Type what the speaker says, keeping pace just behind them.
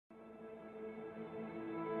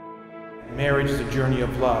Marriage is a journey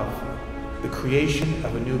of love, the creation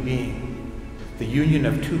of a new being, the union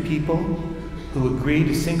of two people who agree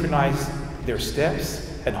to synchronize their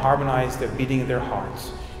steps and harmonize the beating of their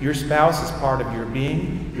hearts. Your spouse is part of your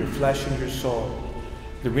being, your flesh and your soul.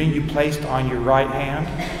 The ring you placed on your right hand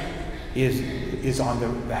is on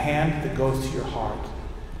the hand that goes to your heart.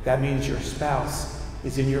 That means your spouse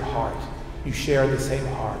is in your heart. You share the same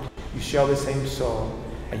heart, you share the same soul,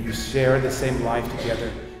 and you share the same life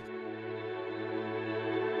together.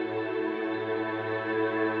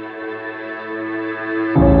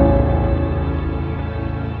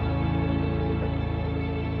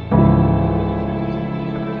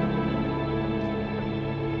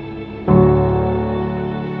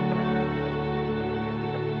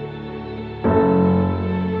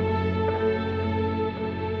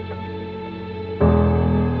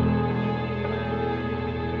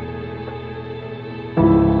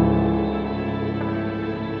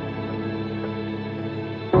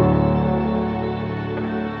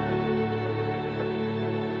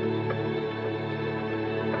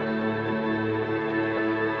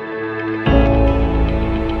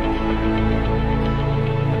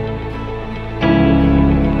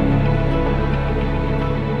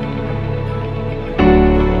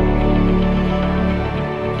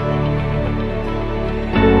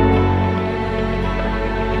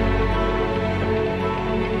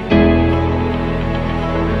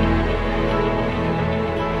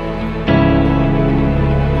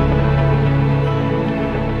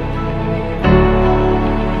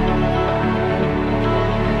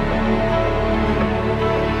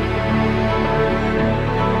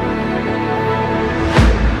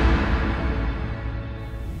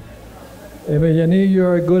 Aimiliane, you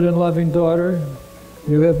are a good and loving daughter.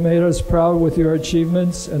 You have made us proud with your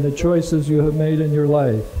achievements and the choices you have made in your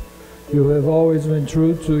life. You have always been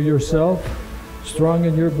true to yourself, strong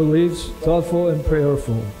in your beliefs, thoughtful and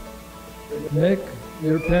prayerful. Nick,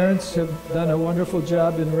 your parents have done a wonderful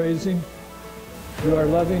job in raising. You are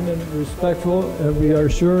loving and respectful, and we are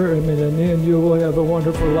sure Aimiliane and you will have a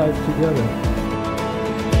wonderful life together.